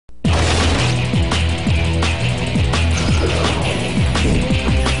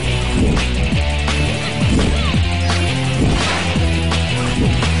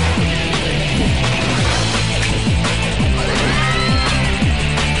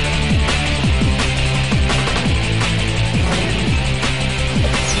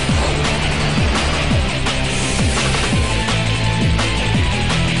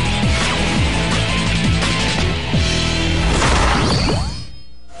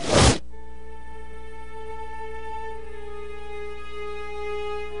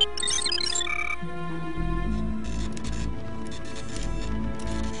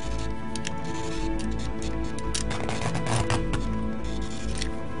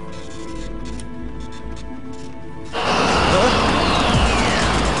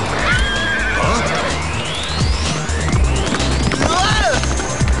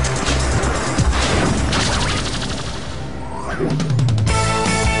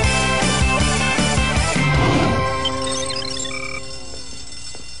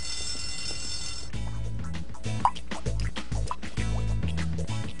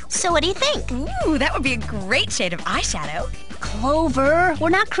So what do you think? Ooh, that would be a great shade of eyeshadow. Clover, we're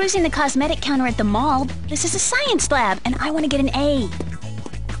not cruising the cosmetic counter at the mall. This is a science lab, and I want to get an A.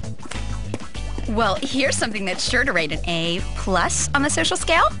 Well, here's something that's sure to rate an A+ on the social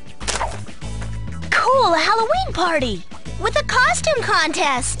scale. Cool, a Halloween party! With a costume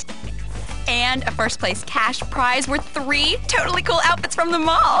contest! And a first-place cash prize worth 3 totally cool outfits from the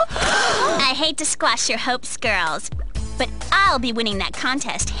mall. I hate to squash your hopes, girls, but I'll be winning that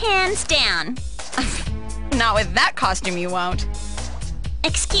contest, hands down. Not with that costume, you won't.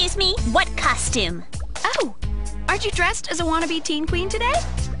 Excuse me, what costume? Oh, aren't you dressed as a wannabe teen queen today?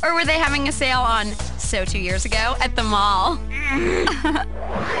 Or were they having a sale on So 2 Years Ago at the mall?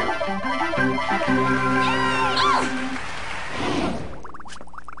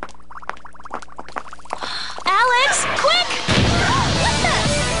 Alex, quick! What the?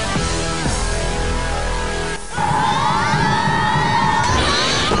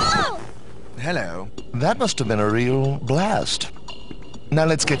 Hello. That must have been a real blast. Now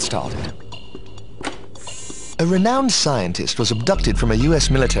let's get started. A renowned scientist was abducted from a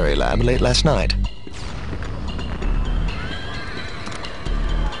US military lab late last night.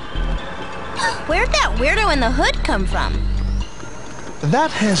 Where'd that weirdo in the hood come from?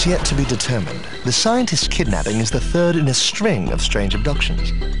 That has yet to be determined. The scientist's kidnapping is the third in a string of strange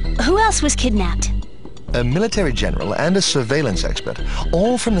abductions. Who else was kidnapped? A military general and a surveillance expert,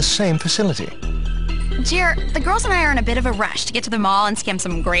 all from the same facility. Jer, the girls and I are in a bit of a rush to get to the mall and skim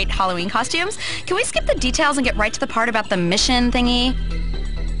some great Halloween costumes. Can we skip the details and get right to the part about the mission thingy?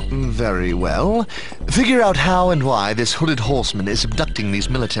 Very well. Figure out how and why this hooded horseman is abducting these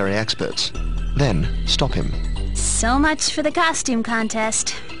military experts. Then stop him. So much for the costume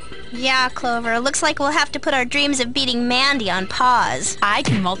contest. Yeah, Clover, looks like we'll have to put our dreams of beating Mandy on pause. I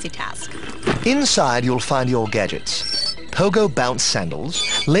can multitask. Inside you'll find your gadgets. Pogo bounce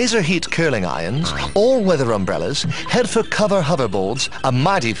sandals, laser heat curling irons, all-weather umbrellas, head for cover hoverboards, a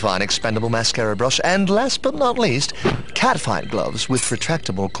mighty fine expendable mascara brush, and last but not least, catfight gloves with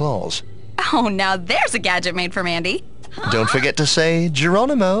retractable claws. Oh, now there's a gadget made for Mandy. Don't forget to say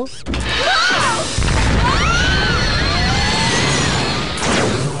Geronimo.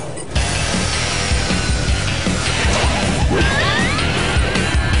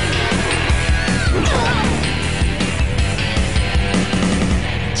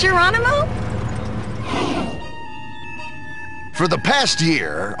 Geronimo? For the past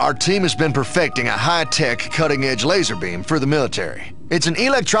year, our team has been perfecting a high-tech, cutting-edge laser beam for the military. It's an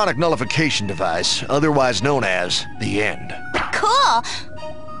electronic nullification device, otherwise known as the End. Cool!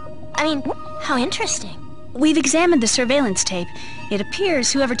 I mean, how interesting. We've examined the surveillance tape. It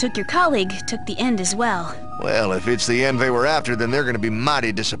appears whoever took your colleague took the End as well. Well, if it's the End they were after, then they're going to be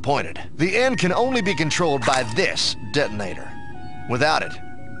mighty disappointed. The End can only be controlled by this detonator. Without it,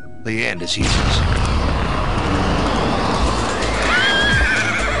 the End is useless.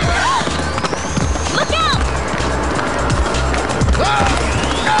 Look out!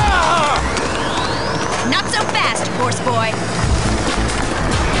 Not so fast, horse boy.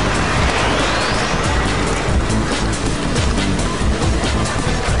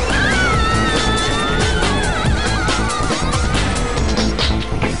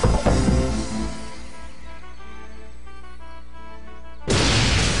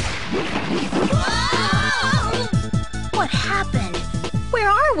 What happened? Where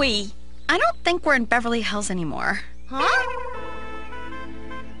are we? I don't think we're in Beverly Hills anymore. Huh?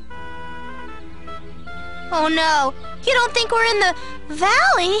 Oh no, you don't think we're in the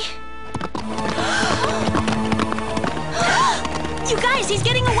valley? You guys, he's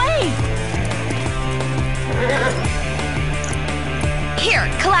getting away! Here,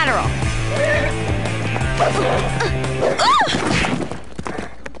 collateral.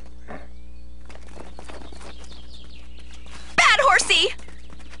 Bad horsey!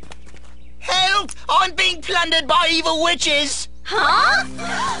 Help! I'm being plundered by evil witches! Huh?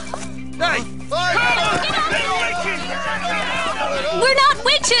 Hey! We're not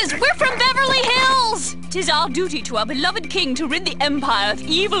witches! We're from Beverly Hills! 'Tis our duty to our beloved king to rid the empire of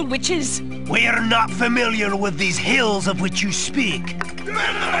evil witches. We are not familiar with these hills of which you speak. Be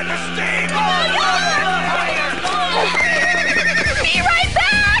right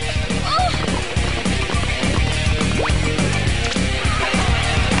back!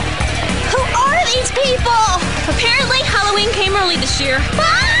 Who are these people? Apparently, Halloween came early this year.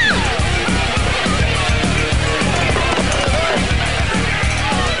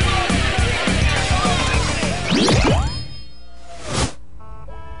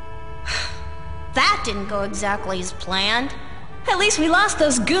 That didn't go exactly as planned. At least we lost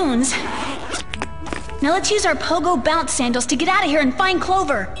those goons. Now let's use our pogo bounce sandals to get out of here and find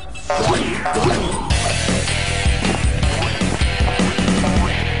Clover. Whoa!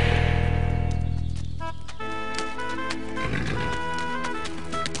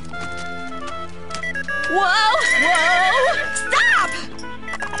 Whoa! Stop!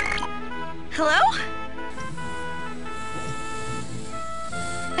 Hello?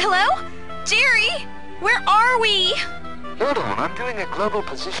 Hello? Jerry? Where are we? Hold on, I'm doing a global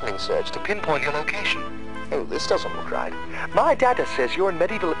positioning search to pinpoint your location. Oh, this doesn't look right. My data says you're in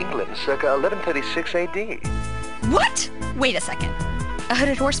medieval England circa 1136 AD. What? Wait a second. A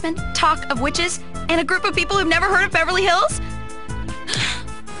hooded horseman, talk of witches, and a group of people who've never heard of Beverly Hills?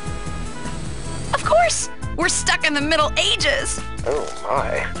 Of course! We're stuck in the Middle Ages! Oh,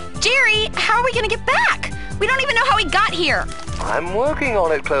 my. Jerry, how are we gonna get back? We don't even know how we got here. I'm working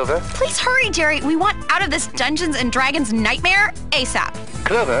on it, Clover. Please hurry, Jerry. We want out of this Dungeons and Dragons nightmare ASAP.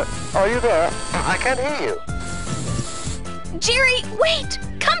 Clover, are you there? I can't hear you. Jerry, wait!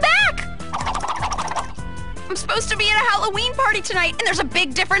 Come back! I'm supposed to be at a Halloween party tonight, and there's a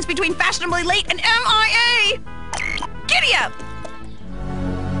big difference between fashionably late and MIA! Giddy up!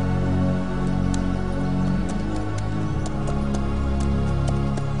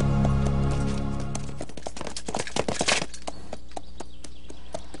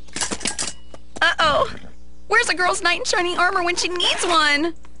 Uh-oh. Where's a girl's knight in shining armor when she needs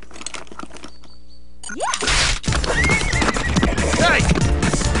one? Yeah. Hey!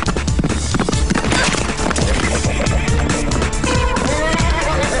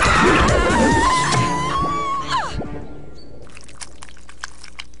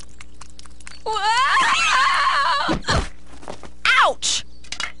 Ouch!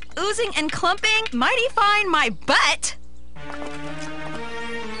 Oozing and clumping, mighty fine my butt.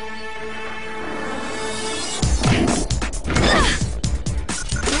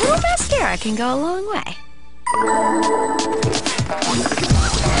 A little mascara can go a long way.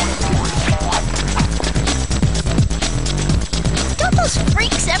 Don't those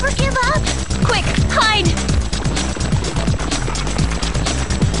freaks ever give up? Quick, hide!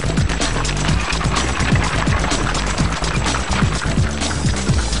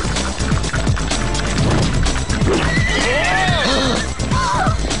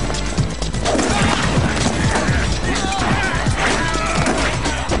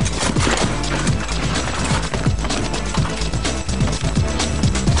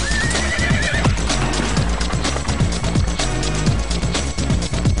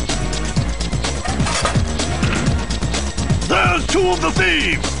 There's two of the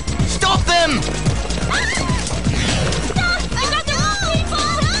thieves! Stop them!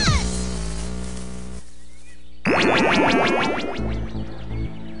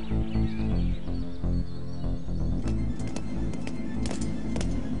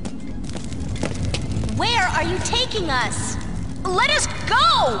 Where are you taking us? Let us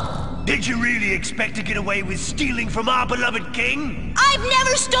go! Did you really expect to get away with stealing from our beloved king? I've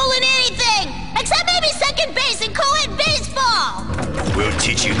never stolen anything! Except maybe second base in co-ed baseball! We'll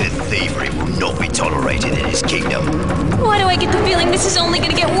teach you that thievery will not be tolerated in his kingdom. Why do I get the feeling this is only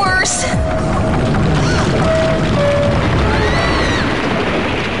gonna get worse?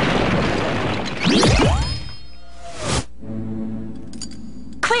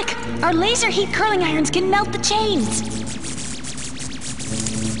 Quick! Our laser heat curling irons can melt the chains!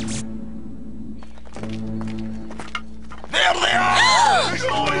 There they are!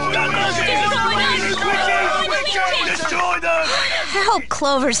 Destroy them! I hope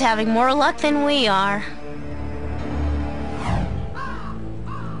Clover's having more luck than we are.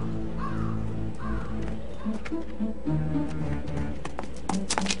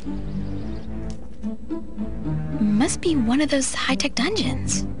 Must be one of those high-tech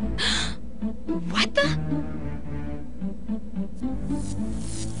dungeons. What the?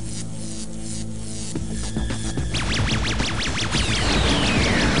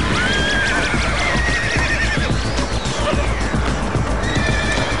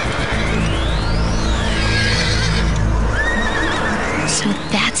 So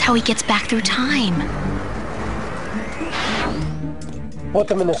that's how he gets back through time. Put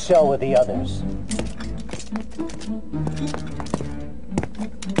them in the cell with the others.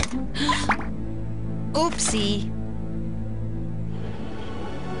 Oopsie.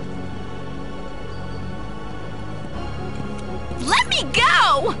 Let me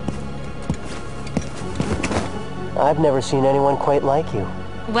go! I've never seen anyone quite like you.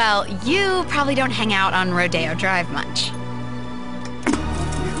 Well, you probably don't hang out on Rodeo Drive much.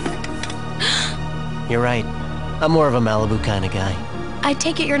 You're right. I'm more of a Malibu kind of guy. I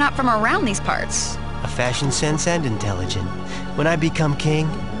take it you're not from around these parts. A fashion sense and intelligent. When I become king,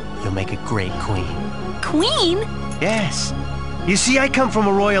 you'll make a great queen. Queen? Yes. You see, I come from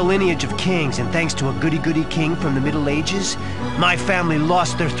a royal lineage of kings, and thanks to a goody-goody king from the Middle Ages, my family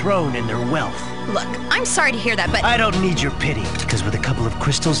lost their throne and their wealth. Look, I'm sorry to hear that, but... I don't need your pity, because with a couple of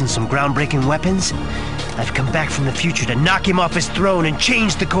crystals and some groundbreaking weapons, I've come back from the future to knock him off his throne and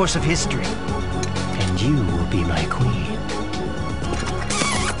change the course of history. And you will be my queen.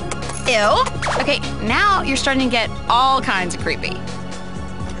 Ew. Okay, now you're starting to get all kinds of creepy.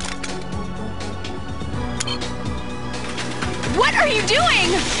 What are you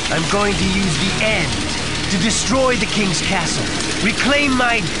doing? I'm going to use the end to destroy the king's castle, reclaim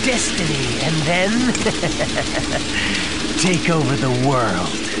my destiny, and then take over the world.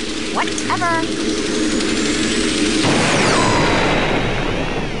 Whatever.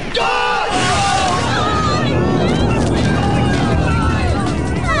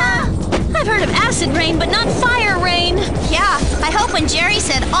 I've heard of acid rain, but not fire rain. Yeah, I hope when Jerry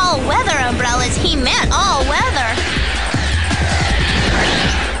said all-weather umbrellas, he meant all weather.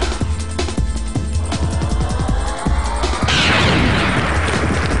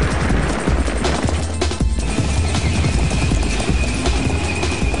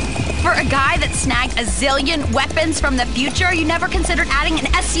 For a guy that snagged a zillion weapons from the future, you never considered adding an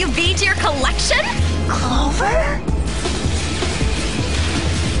SUV to your collection? Clover?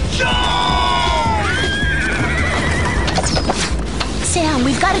 Sam,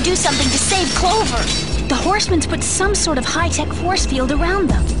 we've got to do something to save Clover. The Horsemen's put some sort of high-tech force field around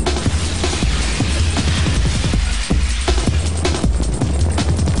them.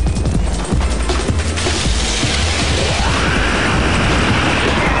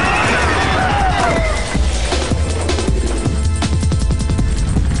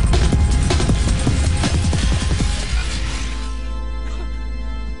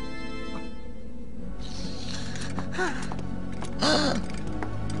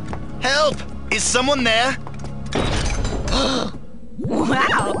 Help! Is someone there?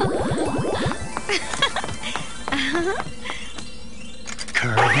 Wow.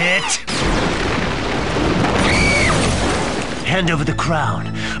 Curb it! Hand over the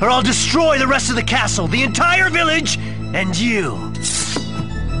crown, or I'll destroy the rest of the castle, the entire village, and you.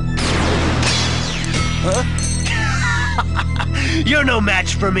 Huh? You're no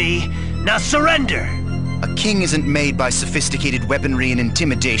match for me. Now surrender! A king isn't made by sophisticated weaponry and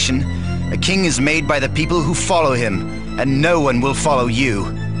intimidation. A king is made by the people who follow him, and no one will follow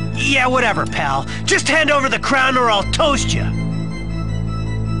you. Yeah, whatever, pal. Just hand over the crown or I'll toast you.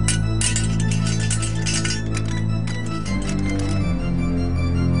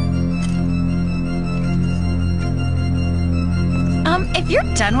 If you're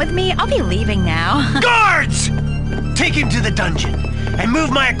done with me, I'll be leaving now. Guards! Take him to the dungeon, and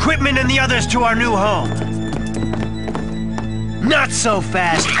move my equipment and the others to our new home. Not so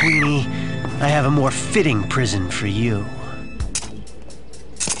fast, Queenie. I have a more fitting prison for you.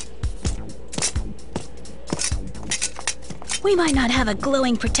 We might not have a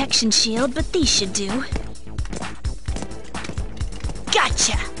glowing protection shield, but these should do.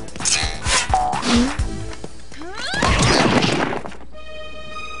 Gotcha!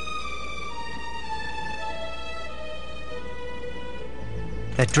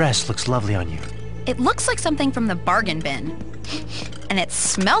 That dress looks lovely on you. It looks like something from the bargain bin. And it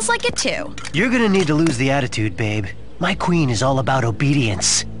smells like it too. You're gonna need to lose the attitude, babe. My queen is all about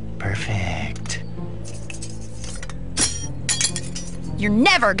obedience. Perfect. You're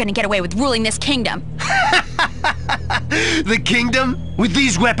never gonna get away with ruling this kingdom. The kingdom? With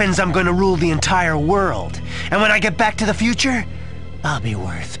these weapons, I'm gonna rule the entire world. And when I get back to the future, I'll be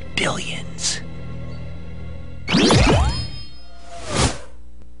worth billions.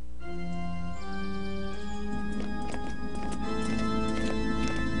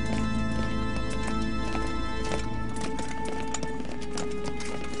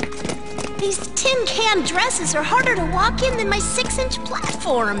 These tin can dresses are harder to walk in than my 6-inch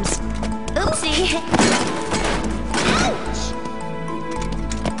platforms. Oopsie. Ouch!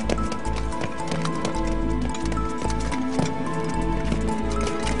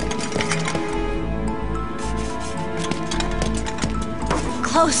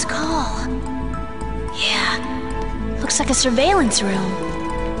 Close call. Yeah, looks like a surveillance room.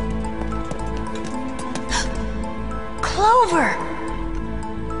 Clover!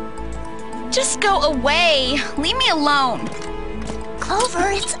 Just go away. Leave me alone.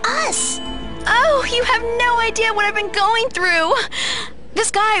 Clover, it's us. Oh, you have no idea what I've been going through.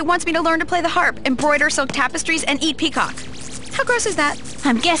 This guy wants me to learn to play the harp, embroider silk tapestries, and eat peacock. How gross is that?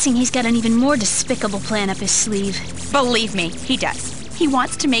 I'm guessing he's got an even more despicable plan up his sleeve. Believe me, he does. He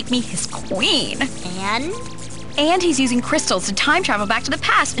wants to make me his queen. And? And he's using crystals to time travel back to the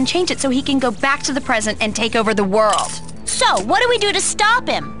past and change it so he can go back to the present and take over the world. So, what do we do to stop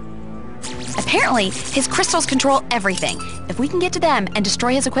him? Apparently, his crystals control everything. If we can get to them and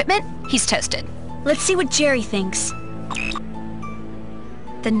destroy his equipment, he's toasted. Let's see what Jerry thinks.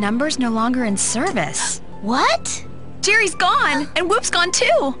 The number's no longer in service. What? Jerry's gone, and Whoop's gone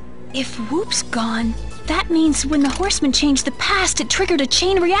too. If Whoop's gone, that means when the Horsemen changed the past, it triggered a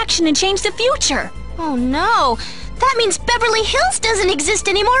chain reaction and changed the future. Oh no, that means Beverly Hills doesn't exist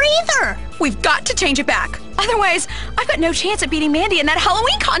anymore either. We've got to change it back. Otherwise, I've got no chance at beating Mandy in that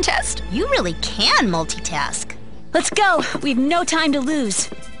Halloween contest. You really can multitask. Let's go. We have no time to lose.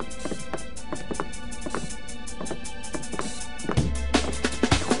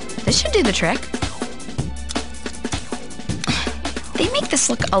 This should do the trick. They make this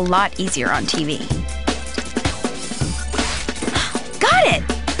look a lot easier on TV. Got it!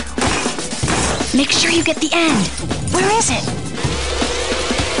 Make sure you get the end. Where is it?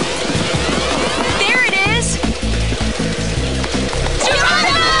 There it is!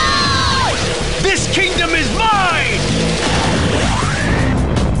 Geronimo! This kingdom is mine!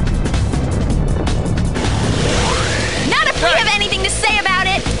 Not if we have anything to say about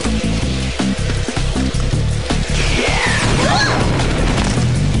it!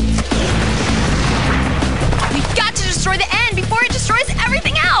 We've got to destroy the end before it destroys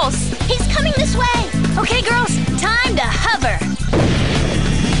everything else! He's coming this way. Okay, girls, time to hover.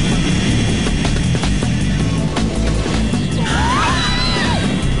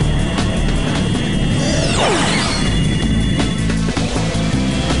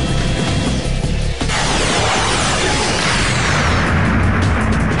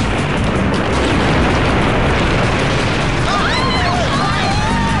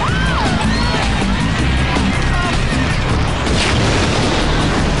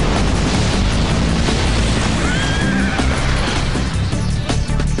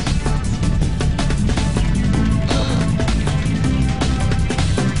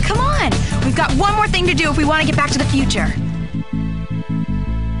 We've got one more thing to do if we want to get back to the future.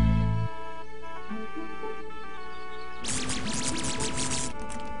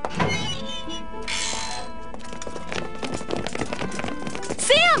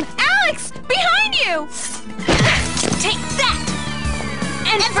 Sam! Alex! Behind you! Take that!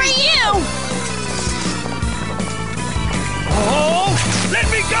 And for you! Oh! Let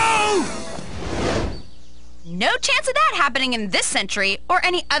me go! No chance of that happening in this century, or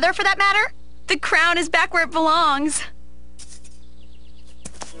any other for that matter. The crown is back where it belongs.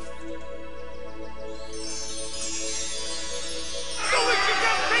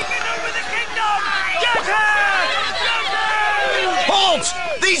 Halt!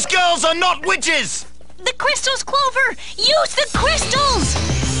 These girls are not witches! The crystals, Clover! Use the crystals!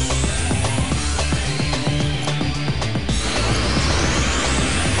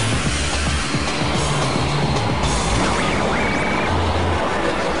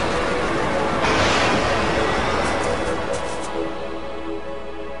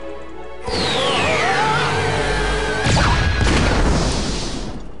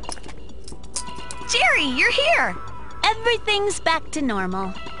 Jerry, you're here! Everything's back to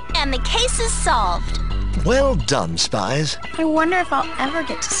normal. And the case is solved. Well done, Spies. I wonder if I'll ever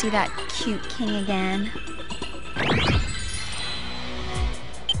get to see that cute king again.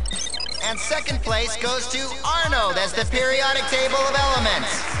 And second place goes to Arnold as the periodic table of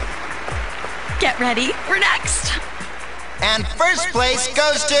elements. Get ready, we're next! And first place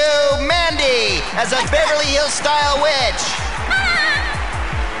goes to Mandy as a Beverly Hills style witch.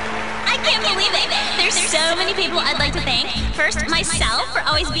 I can't believe it. There's so many people I'd like to thank. First, myself for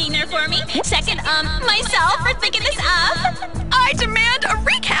always being there for me. Second, myself for thinking this up. I demand a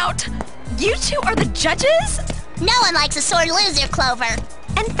recount! You two are the judges? No one likes a sore loser, Clover.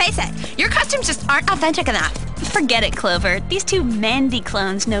 And face it, your costumes just aren't authentic enough. Forget it, Clover. These two Mandy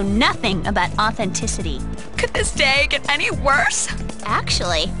clones know nothing about authenticity. Could this day get any worse?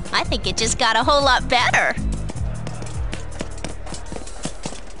 Actually, I think it just got a whole lot better.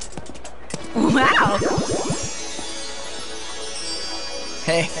 Wow!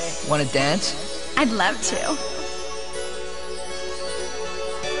 Hey, wanna dance? I'd love to.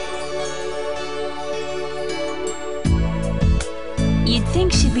 You'd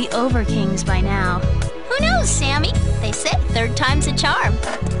think she'd be over kings by now. Who knows, Sammy? They say third time's a charm.